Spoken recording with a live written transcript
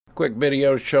Quick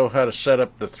video to show how to set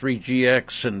up the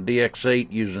 3GX and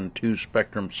DX8 using two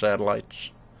Spektrum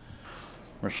satellites.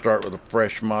 I'm going to start with a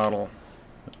fresh model.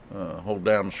 Hold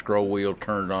down the scroll wheel,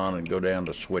 turn it on, and go down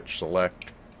to switch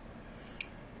select.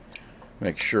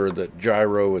 Make sure that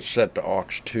gyro is set to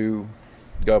aux2.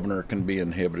 Governor can be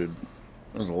inhibited.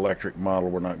 As an electric model,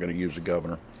 we're not going to use a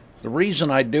governor. The reason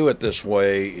I do it this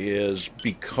way is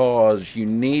because you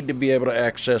need to be able to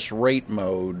access rate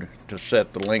mode to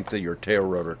set the length of your tail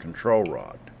rotor control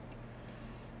rod.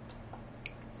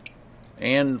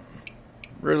 And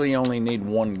really only need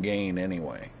one gain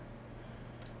anyway.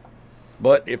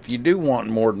 But if you do want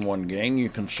more than one gain, you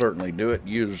can certainly do it.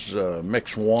 Use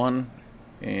mix 1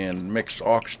 and mix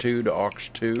aux2 to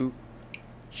aux2.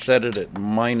 Set it at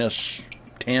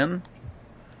 -10.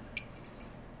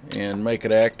 And make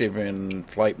it active in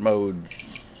flight mode,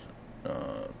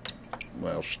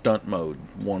 stunt mode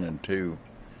 1 and 2,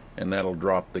 and that'll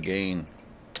drop the gain.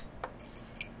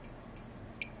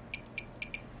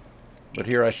 But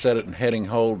here I set it in heading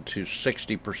hold to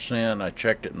 60%. I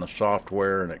checked it in the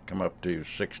software and it came up to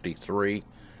 63,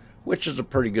 which is a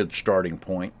pretty good starting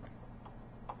point.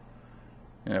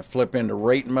 And I flip into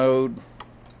rate mode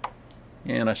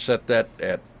and I set that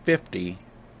at 50.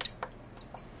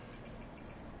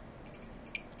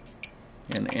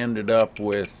 And ended up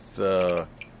with I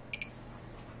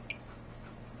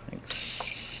think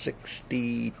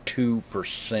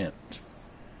 62%.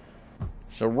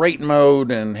 So rate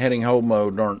mode and heading hold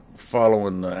mode aren't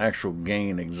following the actual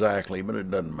gain exactly, but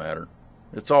it doesn't matter.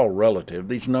 It's all relative.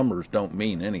 These numbers don't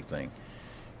mean anything.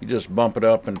 You just bump it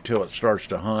up until it starts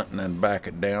to hunt and then back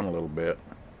it down a little bit.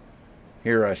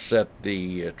 Here I set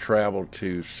the travel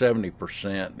to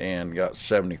 70% and got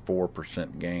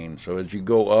 74% gain. So as you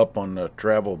go up on the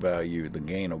travel value, the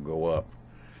gain will go up.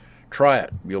 Try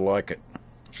it. You'll like it.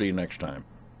 See you next time.